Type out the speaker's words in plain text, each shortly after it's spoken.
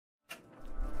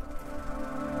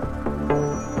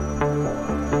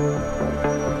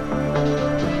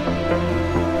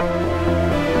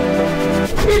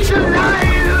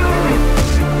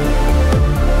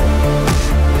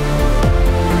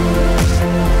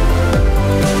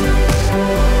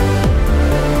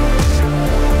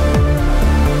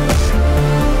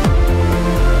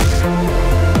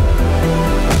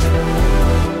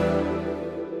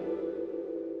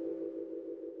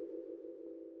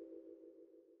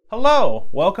Hello,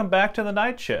 welcome back to the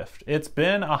night shift. It's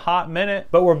been a hot minute,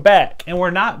 but we're back. And we're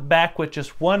not back with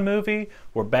just one movie,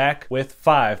 we're back with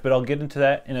 5, but I'll get into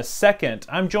that in a second.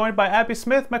 I'm joined by Abby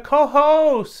Smith, my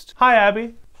co-host. Hi,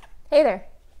 Abby. Hey there.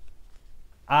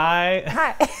 Hi.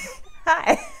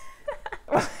 Hi.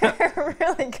 We're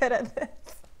really good at this.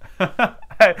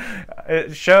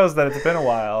 It shows that it's been a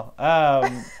while.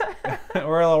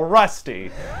 We're a little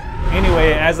rusty.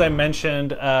 Anyway, as I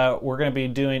mentioned, we're going to be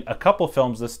doing a couple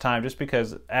films this time just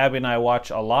because Abby and I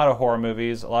watch a lot of horror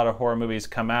movies. A lot of horror movies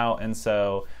come out, and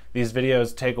so these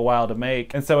videos take a while to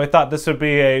make. And so I thought this would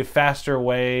be a faster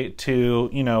way to,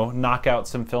 knock out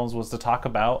some films, was to talk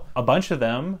about a bunch of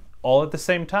them all at the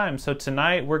same time. So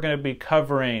tonight we're going to be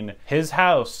covering His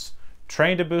House,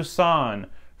 Train to Busan,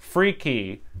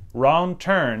 Freaky, Wrong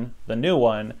Turn, the new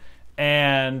one,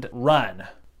 and Run.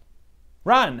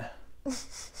 Run!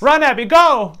 Run, Abby,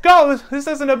 go! Go! This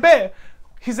isn't a bit.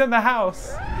 He's in the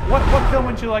house. What film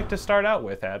would you like to start out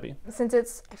with, Abby? Since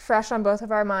it's fresh on both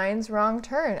of our minds, Wrong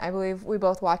Turn. I believe we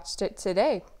both watched it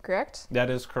today, correct?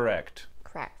 That is correct.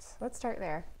 Correct. Let's start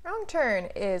there. Wrong Turn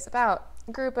is about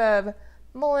a group of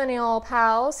millennial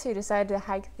pals who decide to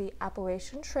hike the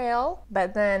Appalachian Trail,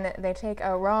 but then they take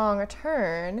a wrong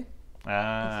turn,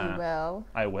 if you will.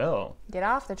 I will. Get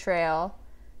off the trail,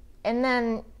 and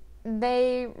then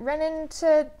they run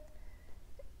into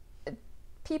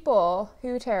people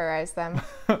who terrorize them.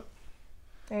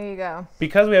 There you go.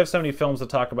 Because we have so many films to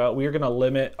talk about, we are going to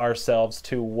limit ourselves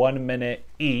to 1 minute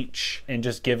each and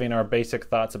just giving our basic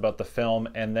thoughts about the film,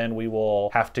 and then we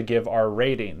will have to give our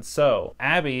ratings. So,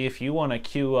 Abby, if you want to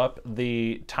cue up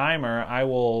the timer, I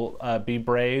will be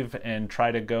brave and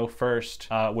try to go first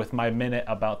with my minute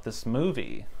about this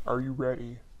movie. Are you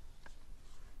ready?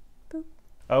 Boop.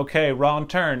 Okay, Wrong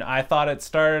Turn. I thought it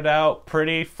started out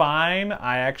pretty fine.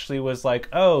 I actually was like,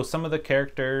 oh, some of the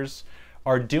characters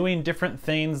are doing different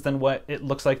things than what it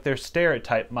looks like their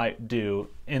stereotype might do.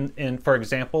 For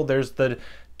example, there's the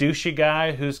douchey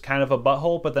guy who's kind of a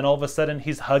butthole, but then all of a sudden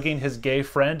he's hugging his gay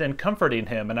friend and comforting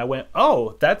him. And I went,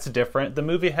 oh, that's different. The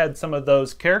movie had some of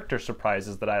those character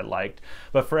surprises that I liked.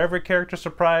 But for every character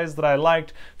surprise that I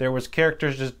liked, there was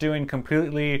characters just doing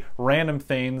completely random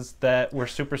things that were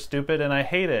super stupid and I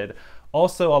hated.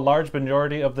 Also, a large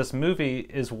majority of this movie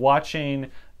is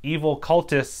watching evil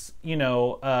cultists,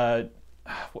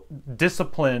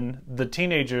 discipline the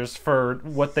teenagers for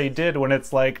what they did, when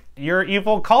it's like, you're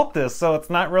evil cultists, so it's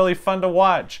not really fun to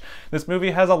watch. This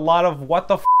movie has a lot of what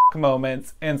the f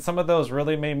moments, and some of those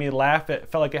really made me laugh. It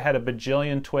felt like it had a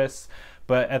bajillion twists,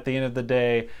 but at the end of the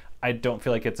day, I don't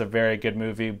feel like it's a very good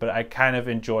movie, but I kind of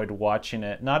enjoyed watching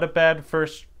it. Not a bad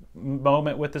first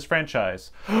moment with this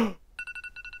franchise.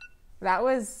 That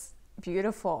was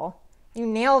beautiful. You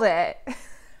nailed it.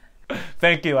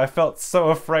 Thank you. I felt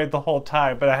so afraid the whole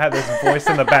time, but I had this voice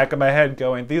in the back of my head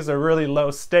going, these are really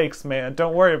low stakes, man.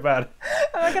 Don't worry about it.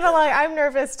 I'm not gonna lie, I'm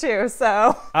nervous too,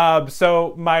 so.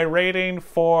 So my rating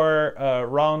for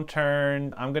Wrong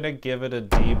Turn, I'm gonna give it a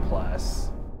D+.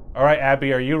 All right,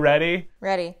 Abby, are you ready?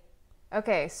 Ready.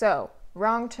 Okay, so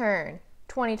Wrong Turn,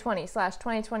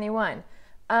 2020/2021.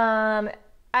 I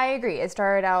agree. It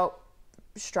started out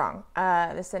strong.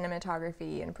 The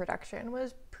cinematography and production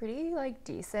was pretty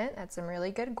decent. Had some really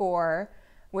good gore,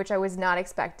 which I was not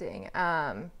expecting,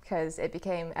 because it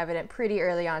became evident pretty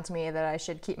early on to me that I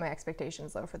should keep my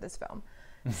expectations low for this film.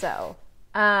 So,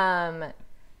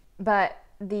 but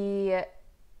it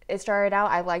started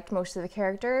out, I liked most of the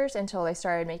characters until they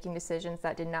started making decisions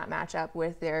that did not match up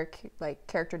with their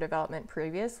character development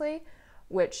previously,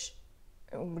 which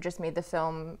just made the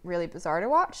film really bizarre to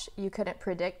watch. You couldn't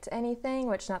predict anything,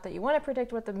 which, not that you want to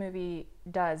predict what the movie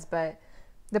does, but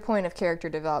the point of character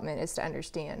development is to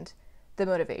understand the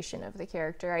motivation of the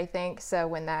character, I think. So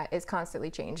when that is constantly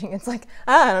changing, it's like,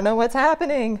 I don't know what's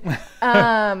happening.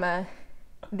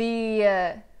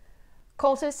 The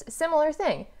cultists, similar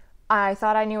thing. I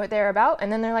thought I knew what they're about,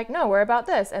 and then they're like, no, we're about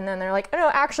this. And then they're like, oh, no,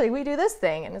 actually, we do this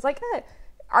thing. And it's like,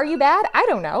 are you bad? I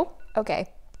don't know. Okay.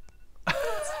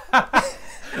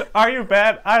 Are you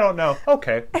bad? I don't know.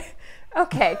 Okay.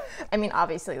 Okay. I mean,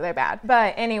 obviously they're bad.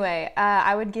 But anyway,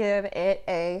 I would give it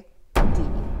a D.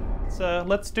 So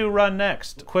let's do Run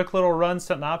next. Quick little Run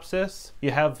synopsis.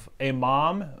 You have a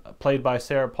mom, played by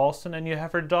Sarah Paulson, and you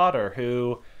have her daughter,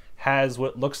 who has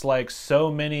what looks like so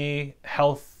many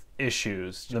health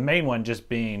issues. The main one just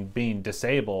being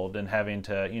disabled and having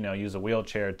to, use a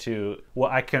wheelchair too.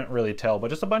 Well, I couldn't really tell, but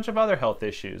just a bunch of other health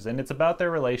issues. And it's about their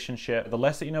relationship. The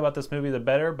less that you know about this movie, the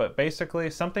better. But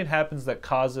basically, something happens that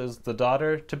causes the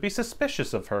daughter to be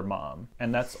suspicious of her mom.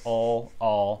 And that's all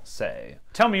I'll say.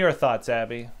 Tell me your thoughts,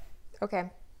 Abby.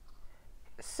 Okay.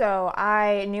 So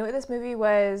I knew what this movie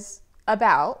was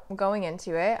about going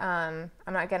into it. I'm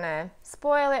not gonna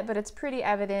spoil it, but it's pretty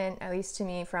evident, at least to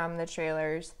me, from the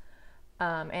trailers.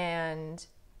 And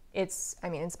it's, I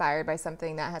mean, inspired by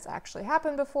something that has actually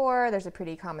happened before. There's a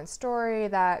pretty common story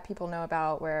that people know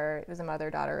about where it was a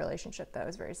mother-daughter relationship that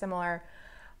was very similar.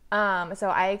 So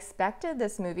I expected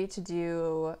this movie to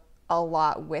do a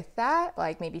lot with that,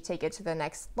 like maybe take it to the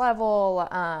next level.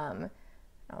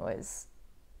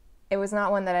 It was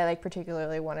not one that I like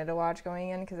particularly wanted to watch going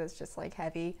in because it's just like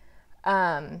heavy.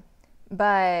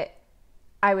 But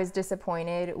I was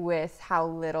disappointed with how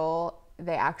little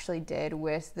they actually did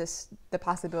with the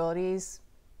possibilities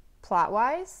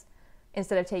plot-wise.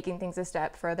 Instead of taking things a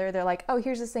step further, they're like, oh,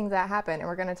 here's this thing that happened, and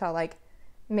we're gonna tell like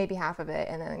maybe half of it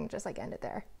and then just like end it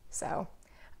there. So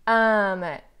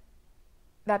that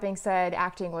being said,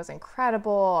 acting was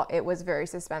incredible. It was very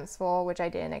suspenseful, which I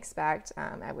didn't expect.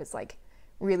 I was like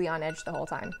really on edge the whole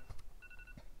time.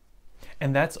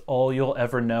 And that's all you'll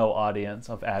ever know, audience,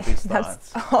 of Abby's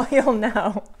thoughts. That's all you'll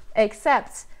know.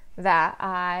 Except that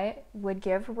I would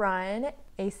give Run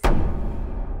a C.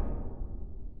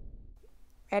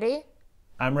 Ready?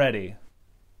 I'm ready.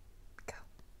 Go.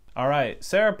 All right,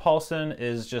 Sarah Paulson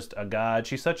is just a god.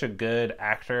 She's such a good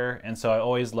actor, and so I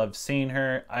always loved seeing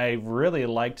her. I really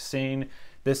liked seeing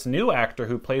this new actor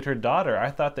who played her daughter. I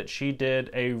thought that she did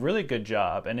a really good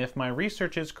job, and if my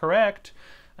research is correct,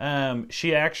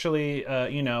 she actually,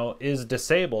 is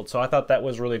disabled. So I thought that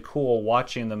was really cool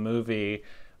watching the movie,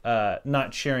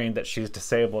 not cheering that she's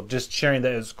disabled, just cheering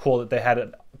that it was cool that they had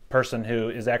a person who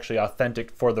is actually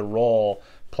authentic for the role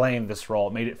playing this role.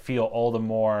 It made it feel all the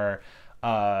more,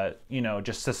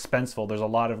 just suspenseful. There's a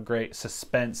lot of great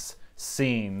suspense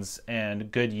scenes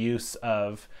and good use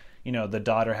of, the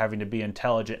daughter having to be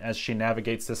intelligent as she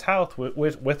navigates this house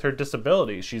with her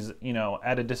disability. She's,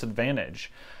 at a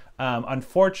disadvantage.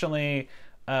 Unfortunately,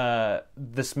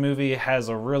 this movie has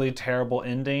a really terrible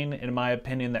ending, in my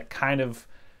opinion, that kind of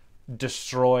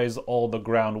destroys all the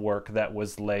groundwork that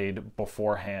was laid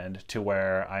beforehand, to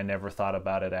where I never thought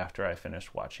about it after I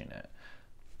finished watching it.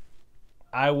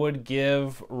 I would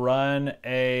give Run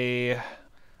a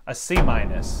C-.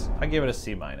 I give it a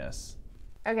C-.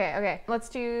 Okay. Let's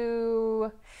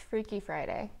do Freaky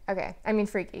Friday. Okay. I mean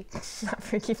Freaky, not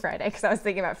Freaky Friday, because I was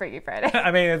thinking about Freaky Friday. I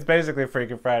mean, it's basically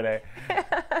Freaky Friday.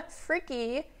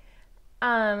 Freaky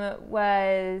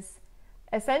was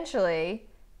essentially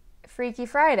Freaky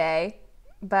Friday,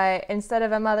 but instead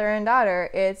of a mother and daughter,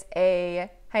 it's a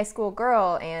high school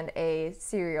girl and a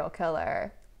serial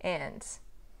killer. And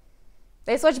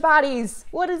they switch bodies.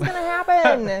 What is going to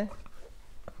happen?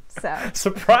 So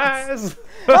surprise.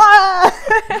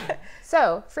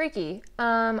 So Freaky,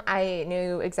 I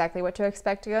knew exactly what to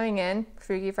expect going in.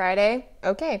 Freaky Friday,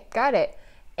 okay, got it.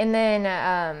 And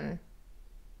then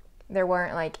there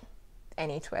weren't like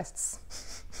any twists.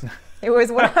 It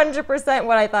was 100%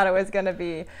 what I thought it was gonna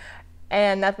be,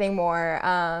 and nothing more.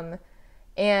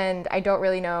 And I don't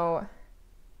really know.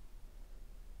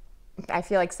 I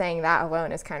feel like saying that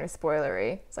alone is kind of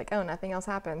spoilery. It's like, oh, nothing else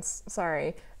happens.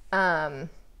 Sorry.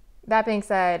 That being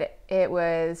said, it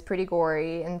was pretty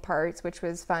gory in parts, which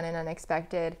was fun and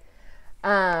unexpected.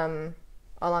 Along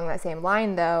that same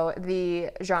line, though, the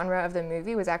genre of the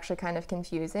movie was actually kind of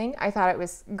confusing. I thought it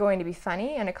was going to be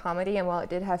funny and a comedy, and while it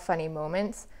did have funny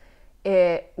moments,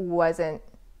 it wasn't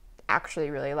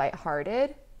actually really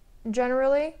lighthearted,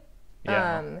 generally.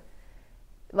 Yeah.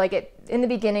 In the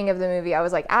beginning of the movie, I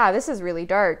was like, this is really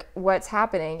dark. What's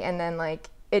happening? And then,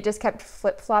 it just kept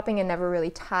flip-flopping and never really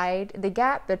tied the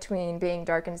gap between being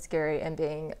dark and scary and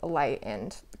being light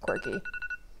and quirky.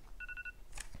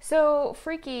 So,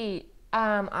 Freaky,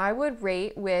 I would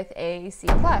rate with a C+.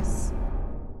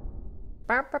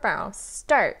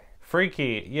 Start.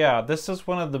 Freaky, yeah, this is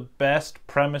one of the best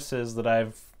premises that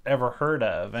I've ever heard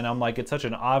of. And I'm like, it's such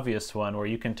an obvious one where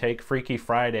you can take Freaky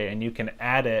Friday and you can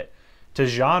add it to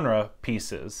genre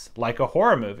pieces like a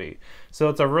horror movie. So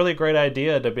it's a really great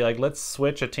idea to be like, let's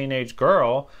switch a teenage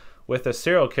girl with a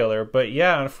serial killer. But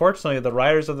yeah, unfortunately, the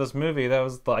writers of this movie, that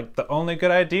was like the only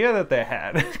good idea that they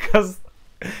had, because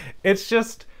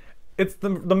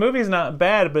the movie's not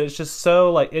bad, but it's just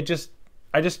so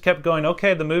I just kept going,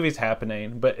 okay, the movie's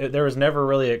happening, but there was never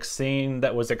really a scene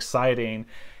that was exciting.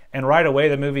 And right away,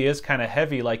 the movie is kind of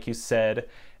heavy, like you said.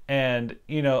 And,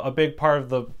 a big part of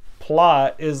the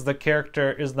plot is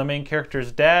the main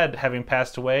character's dad having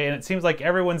passed away, and it seems like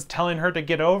everyone's telling her to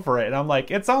get over it, and I'm like,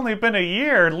 it's only been a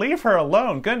year, leave her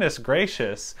alone, goodness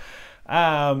gracious.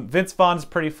 Vince Vaughn's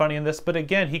pretty funny in this, but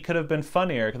again, he could have been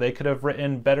funnier. They could have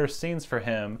written better scenes for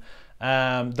him.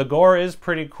 The gore is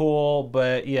pretty cool,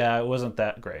 but yeah, it wasn't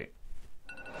that great.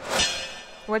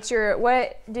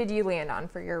 What did you land on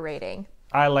for your rating?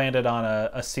 I landed on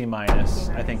a C minus,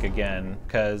 I think, again,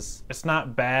 because it's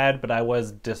not bad, but I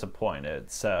was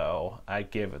disappointed. So I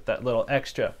give it that little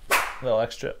extra little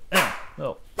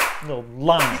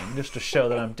line just to show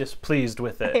that I'm displeased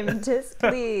with it. I'm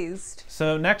displeased.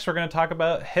 So next we're going to talk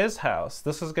about His House.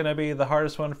 This is going to be the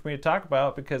hardest one for me to talk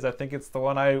about because I think it's the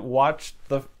one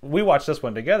we watched this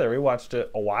one together. We watched it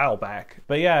a while back.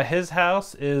 But yeah, His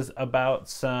House is about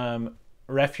some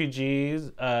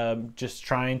refugees just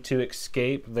trying to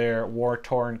escape their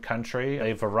war-torn country.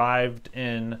 They've arrived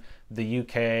in the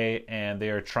UK and they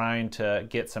are trying to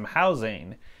get some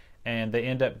housing, and they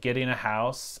end up getting a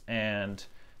house, and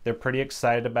they're pretty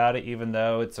excited about it, even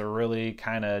though it's a really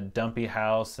kind of dumpy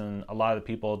house and a lot of the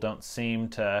people don't seem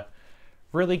to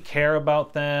really care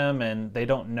about them and they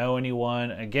don't know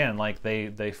anyone. Again, like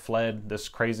they fled this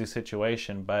crazy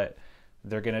situation, but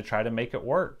they're going to try to make it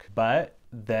work. But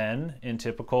then, in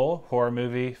typical horror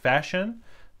movie fashion,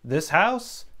 this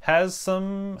house has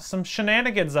some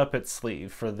shenanigans up its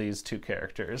sleeve for these two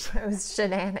characters. It was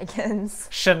shenanigans.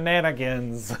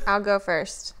 Shenanigans. I'll go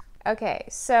first. Okay,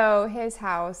 so His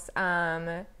House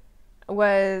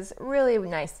was really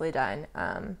nicely done.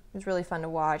 It was really fun to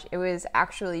watch. It was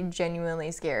actually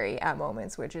genuinely scary at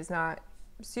moments, which is not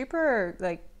super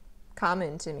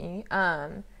common to me.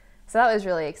 So that was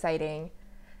really exciting.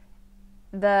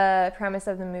 The premise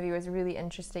of the movie was really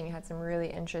interesting. It had some really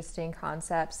interesting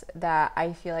concepts that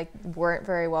I feel like weren't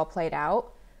very well played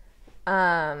out.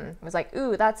 It was like,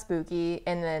 ooh, that's spooky,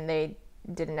 and then they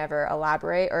didn't ever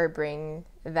elaborate or bring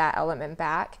that element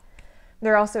back.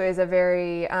 There also is a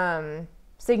very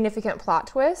significant plot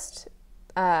twist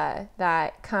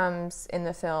that comes in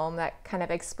the film that kind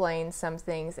of explains some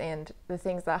things and the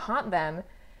things that haunt them,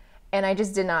 and I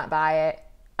just did not buy it.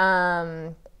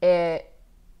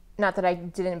 Not that I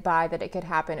didn't buy that it could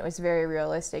happen. It was very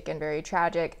realistic and very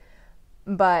tragic,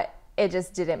 but it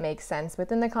just didn't make sense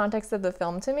within the context of the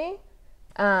film to me,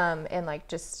 and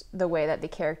just the way that the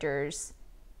characters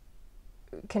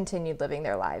continued living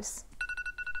their lives.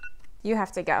 You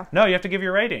have to go. No, you have to give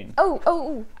your rating.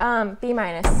 B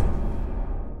minus.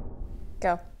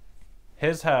 Go.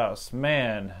 His House,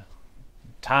 man,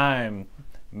 time,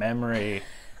 memory.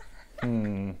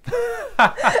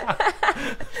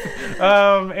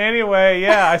 Anyway,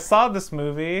 yeah, I saw this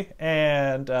movie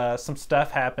and some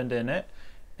stuff happened in it,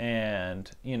 and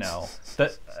yeah.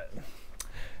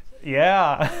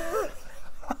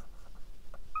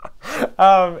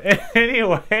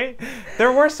 Anyway,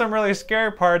 there were some really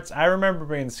scary parts. I remember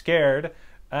being scared.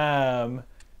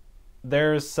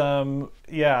 There's some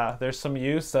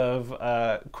use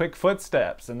of quick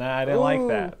footsteps, and I didn't like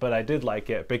that, but I did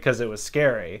like it because it was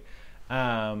scary.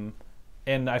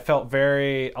 And I felt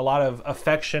a lot of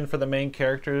affection for the main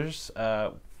characters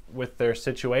with their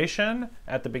situation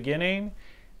at the beginning.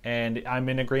 And I'm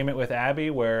in agreement with Abby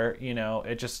where,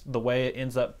 the way it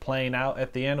ends up playing out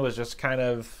at the end was just kind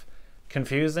of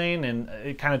confusing, and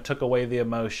it kind of took away the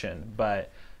emotion. But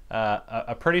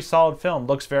a pretty solid film.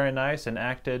 Looks very nice and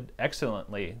acted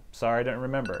excellently. Sorry, I don't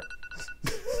remember.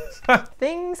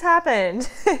 Things happened.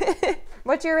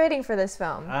 What's your rating for this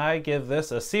film? I give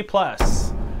this a C+.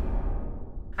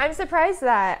 I'm surprised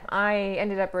that I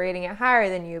ended up rating it higher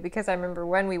than you, because I remember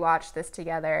when we watched this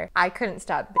together, I couldn't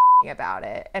stop bitching about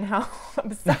it and how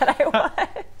upset I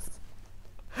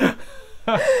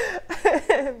was.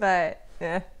 But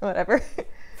yeah, whatever.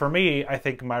 For me, I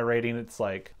think my rating, it's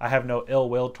like, I have no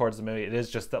ill will towards the movie. It is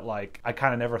just that, I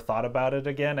kind of never thought about it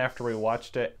again after we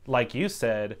watched it. Like you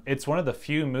said, it's one of the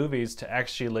few movies to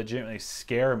actually legitimately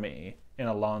scare me in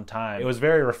a long time. It was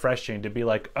very refreshing to be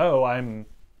like, oh, I'm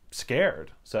scared.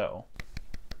 So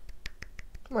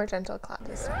more gentle clap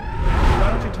this time.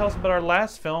 Why don't you tell us about our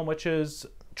last film, which is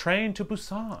Train to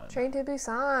Busan. Train to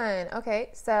Busan. Okay,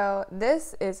 so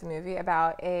this is a movie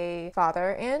about a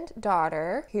father and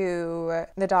daughter who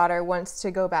the daughter wants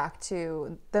to go back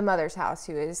to the mother's house,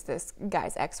 who is this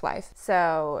guy's ex-wife.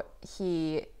 So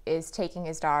he is taking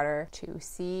his daughter to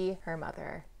see her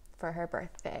mother for her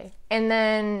birthday. And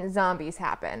then zombies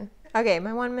happen. Okay,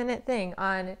 my 1 minute thing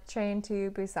on Train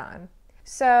to Busan.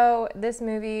 So this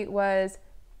movie was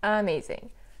amazing.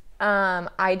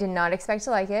 I did not expect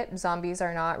to like it. Zombies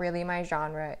are not really my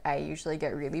genre. I usually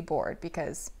get really bored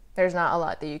because there's not a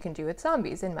lot that you can do with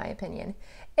zombies, in my opinion.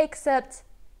 Except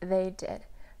they did.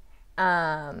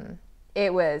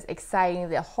 It was exciting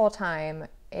the whole time.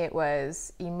 It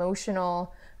was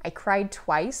emotional. I cried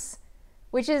twice,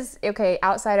 which is, okay,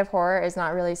 outside of horror is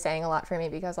not really saying a lot for me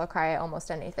because I'll cry at almost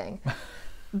anything.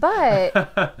 But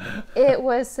it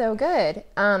was so good.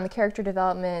 The character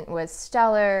development was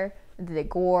stellar. The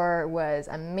gore was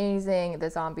amazing. The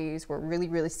zombies were really,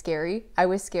 really scary. I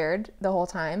was scared the whole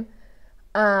time.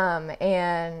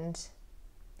 And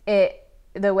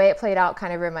the way it played out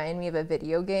kind of reminded me of a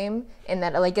video game, in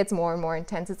that it like gets more and more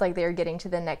intense. It's like they were getting to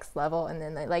the next level, and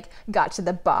then they like got to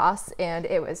the boss, and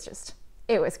it was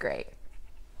great.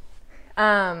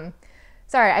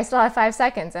 Sorry, I still have 5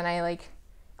 seconds, and I like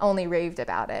only raved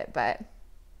about it, but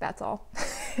that's all.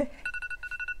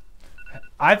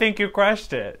 I think you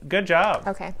crushed it. Good job.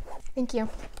 Okay, thank you.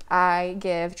 I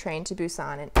give Train to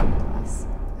Busan an A+.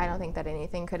 I don't think that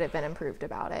anything could have been improved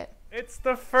about it. It's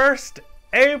the first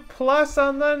A+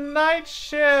 on the night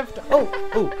shift. Oh,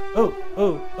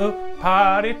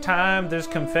 party time. There's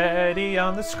confetti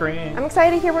on the screen. I'm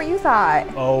excited to hear what you thought.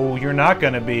 Oh, you're not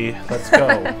gonna be. Let's go.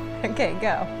 Okay,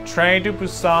 go. Train to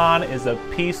Busan is a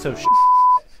piece of shit.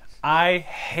 I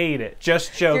hate it.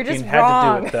 Just joking. You're just Had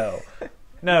wrong. to do it though.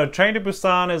 No, Train to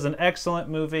Busan is an excellent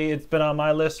movie. It's been on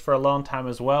my list for a long time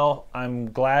as well.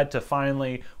 I'm glad to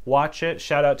finally watch it.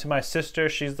 Shout out to my sister.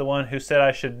 She's the one who said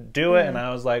I should do it, and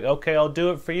I was like, okay, I'll do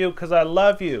it for you because I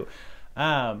love you.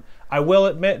 I will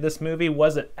admit this movie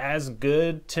wasn't as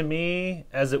good to me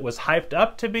as it was hyped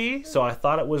up to be, so I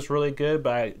thought it was really good,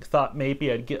 but I thought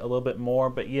maybe I'd get a little bit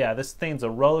more. But yeah, this thing's a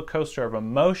roller coaster of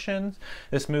emotions.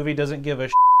 This movie doesn't give a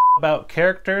about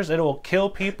characters. It will kill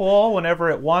people whenever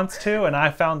it wants to, and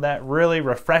I found that really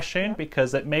refreshing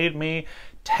because it made me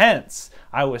tense.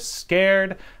 I was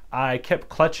scared. I kept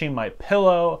clutching my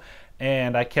pillow,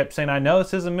 and I kept saying, I know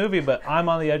this is a movie, but I'm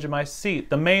on the edge of my seat.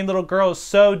 The main little girl is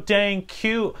so dang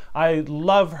cute. I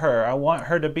love her. I want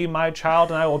her to be my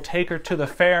child, and I will take her to the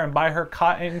fair and buy her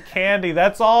cotton candy.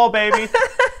 That's all, baby.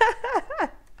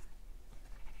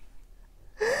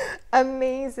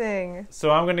 Amazing.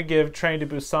 So I'm going to give Train to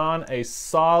Busan a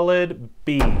solid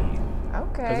B.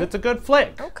 Okay. Because it's a good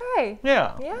flick. Okay.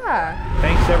 Yeah. Yeah.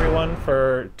 Thanks everyone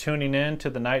for tuning in to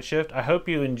the night shift. I hope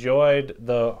you enjoyed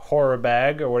the horror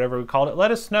bag or whatever we called it.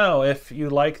 Let us know if you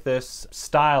like this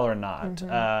style or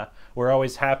not. We're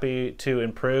always happy to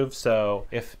improve, so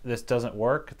if this doesn't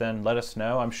work, then let us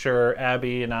know. I'm sure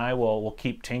Abby and I will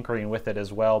keep tinkering with it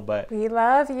as well, but We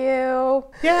love you.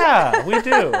 yeah, we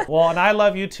do. Well, and I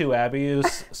love you too, Abby. It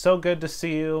was so good to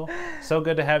see you. So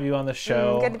good to have you on the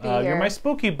show. Good to be You're here. my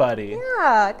spooky buddy.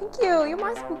 Yeah, thank you. You're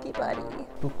my spooky buddy.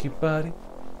 Spooky buddy.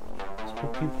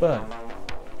 Spooky buddy.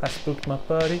 I spooked my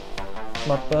buddy.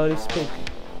 My buddy's spooky.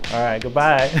 All right,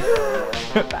 goodbye.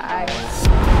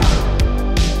 Bye.